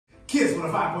Kiss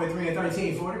 105.3 and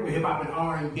 1340, where hip hop and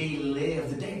R&B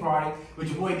lives. The day party with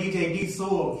your boy DJ D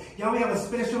Soul. Y'all, we have a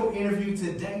special interview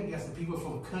today. We got some people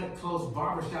from Cut Close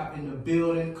Barbershop in the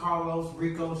building. Carlos,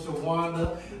 Rico,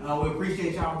 Shawonda. We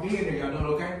appreciate y'all being here. Y'all doing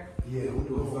okay? Yeah, we're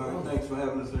doing fine. Thanks for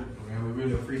having us here. Man, we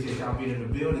really appreciate y'all being in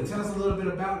the building. Tell us a little bit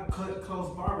about Cut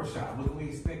Close Barbershop. What can we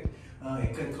expect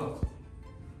at Cut Close?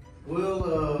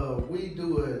 Well, we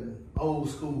do an old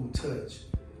school touch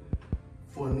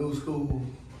for new school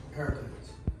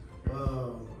haircuts. I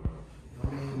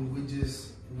mean, we're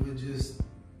just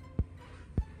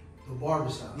the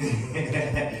barbershop,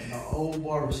 the old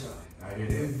barbershop. I hear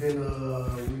that.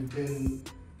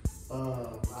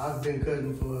 I've been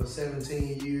cutting for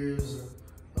 17 years.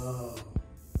 I'm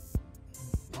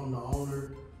the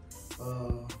owner.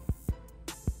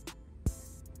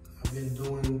 I've been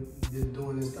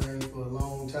doing this thing for a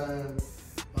long time.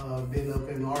 Been up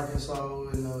in Arkansas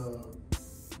and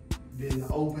been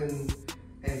open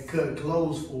at Cut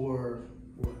Close for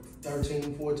what,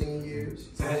 13, 14 years.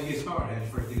 So how'd you get started? How'd you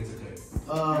first get into cut?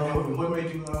 What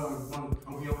made you want to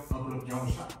open up your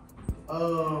own shop?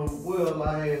 Well,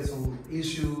 I had some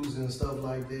issues and stuff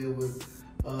like that with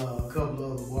a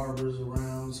couple other barbers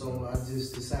around, so I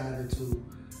just decided to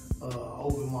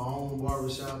open my own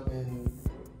barbershop, and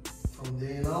from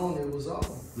then on, it was on.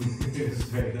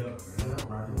 Straight up, man. I'm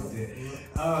rocking with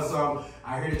that. So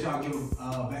I heard that y'all give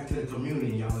back to the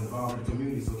community. Y'all involved in the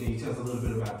community. So can you tell us a little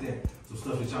bit about that? Some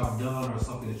stuff that y'all done or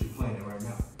something that you're planning right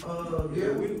now?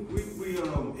 Yeah, we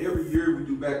every year we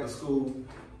do back to school.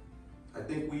 I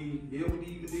think we even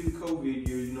did the COVID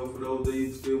year. You know, for those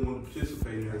that still want to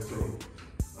participate in that. So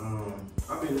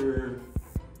I've been here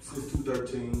since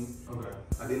 2013. Okay.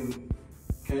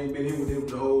 Been here with them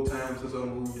the whole time since I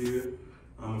moved here.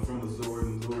 I'm from Missouri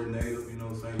native, you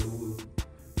know, St. Louis,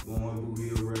 born, Blue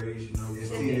Hill, raised, you know.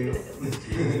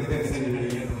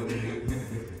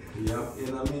 Yep,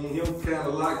 and I mean, him kind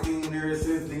of locked in there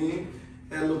since then.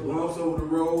 Had little bumps over the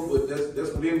road, but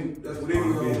that's with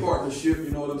any partnership,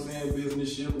 you know what I'm saying, business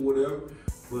ship or whatever.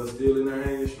 But still in there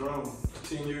hanging strong.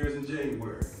 10 years in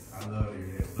January. I love to hear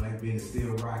that. Black business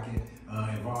still rocking,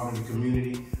 involved in the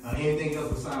community. Anything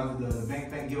else besides the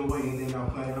backpack giveaway? Anything y'all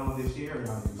planning on this year? Or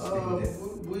y'all just stick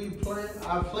with that?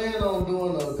 I plan on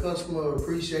doing a customer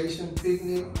appreciation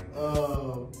picnic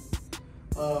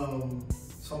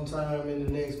sometime in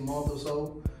the next month or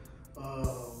so.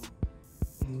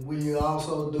 We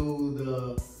also do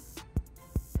the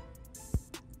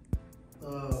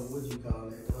what do you call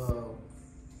it?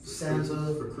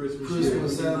 Santa for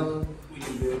Christmas Santa. We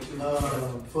do that too.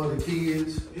 For the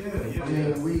kids. Yeah. I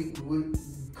mean, we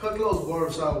Cut Close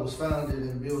Barbershop was founded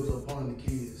and built upon the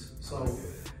kids. So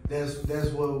that's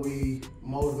what we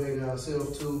motivate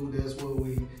ourselves to. That's what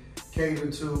we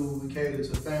cater to. We cater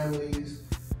to families,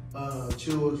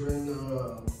 children,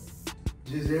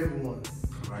 just everyone.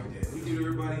 Like that. We get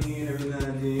everybody in every now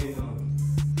and then.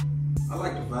 I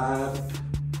like the vibe.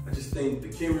 I just think the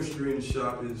chemistry in the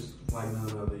shop is like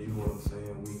none other. You know what I'm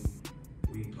saying?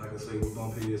 We like I say, we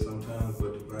bump heads sometimes,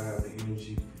 but the vibe, the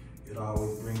energy, it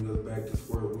always brings us back to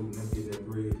square root and let's get that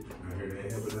bread. I hear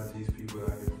that. Helping out these people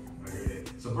out here. I hear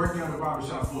that. So break down the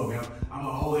barbershop for me. I'm an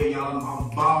old head, y'all. I'm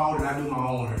bald and I do my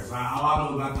own hair. So all I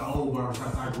know about the old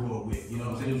barbershops I grew up with. You know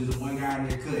what I'm saying? It was just one guy in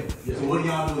there cut. Yeah. So what do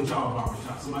y'all do with y'all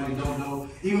barbershop? Somebody don't know.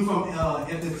 Even from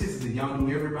ethnicity, y'all do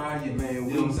everybody. And man, you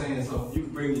know what I'm saying? So you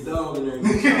can bring your dog in there.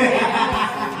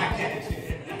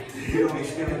 You don't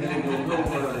discriminate on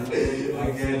nobody. I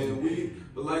got you.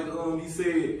 But like he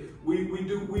said,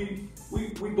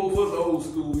 we both of us old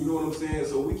school, you know what I'm saying?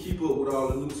 So we keep up with all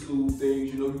the new school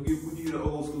things, you know. We give the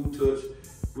old school touch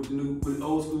with the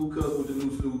old school cuts with the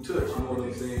new school touch, you know what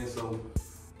I'm saying? So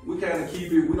we kind of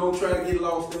keep it. We don't try to get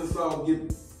lost in the sauce,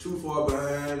 get too far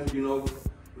behind, you know.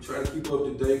 We try to keep up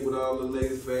to date with all the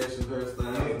latest fashion,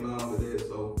 hairstyles, and all of that.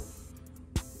 So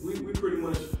we pretty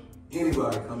much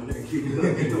anybody coming there and keep it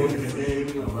up, you know what I'm saying?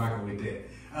 I'm rocking with that.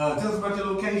 Tell us about your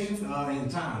location and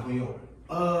times when you open.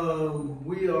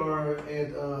 We are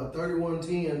at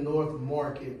 3110 North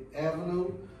Market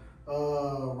Avenue,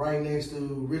 right next to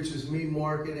Richard's Meat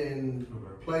Market and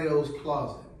Plato's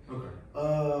Closet. Okay.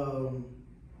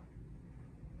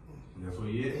 That's where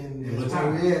you at? And that's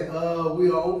where we at. We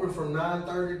are open from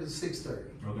 9:30 to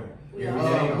 6:30. Okay.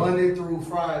 Monday through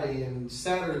Friday, and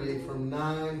Saturday from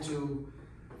 9 to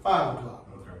 5 o'clock.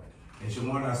 And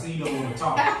Shawonda, I see you don't want to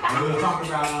talk. We're going to talk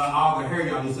about all the hair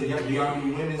y'all do. So y'all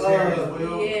do women's hair as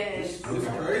well? Yes. It's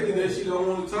crazy that she don't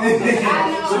want to talk. I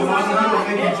know. Shawonda,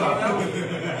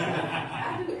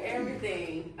 I do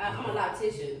everything. I'm a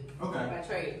loctician by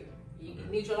trade. You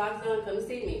need your locks done, come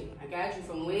see me. I got you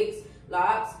from wigs,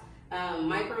 locks,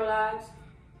 micro locks,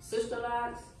 Sister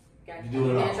locks. Got You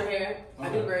do it all. natural hair. Okay.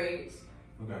 I do braids.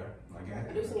 Okay, I got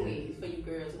I do some weaves for you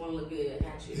girls who want to look good. I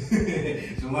got you.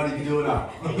 So why do you do it all?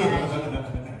 I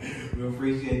got We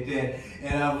appreciate that.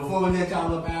 And before we let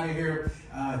y'all up out of here,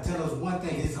 tell us one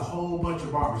thing. It's a whole bunch of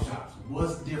barbershops.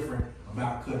 What's different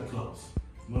about Cut Close?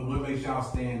 What makes y'all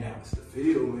stand out? It's the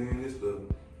feel, man. It's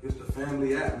the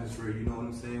family atmosphere. You know what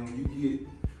I'm saying?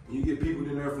 When you get people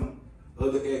in there from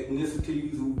other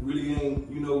ethnicities who really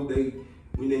ain't, you know,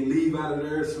 when they leave out of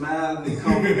there smiling, they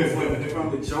come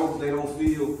from the joke. They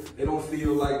don't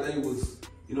feel like they was,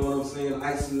 you know what I'm saying,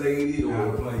 isolated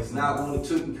or not wanted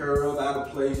taken care of, out of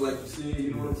place, like you said.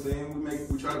 You know what I'm saying?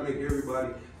 We try to make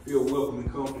everybody feel welcome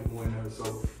and comfortable in there.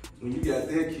 So when you got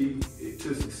that key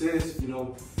to success, you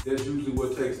know, that's usually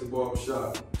what takes the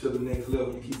barbershop to the next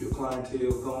level. You keep your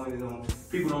clientele going, and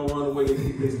people don't run away.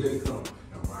 They stay coming.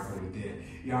 I'm rocking with that.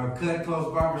 Y'all, Cut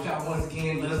Close Barbershop once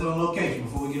again. Let us know the location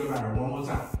before we get about it one more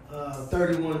time.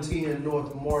 3110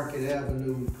 North Market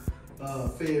Avenue,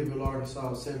 Fayetteville,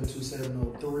 Arkansas,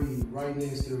 72703, right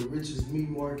next to Rich's Meat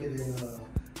Market and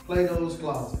Plato's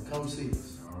Closet. Come see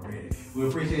us. Already. We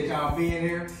appreciate y'all being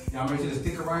here. Y'all make sure to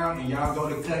stick around and y'all go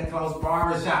to Cut Close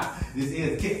Barbershop. This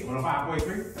is Kick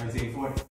 105.3, 1340.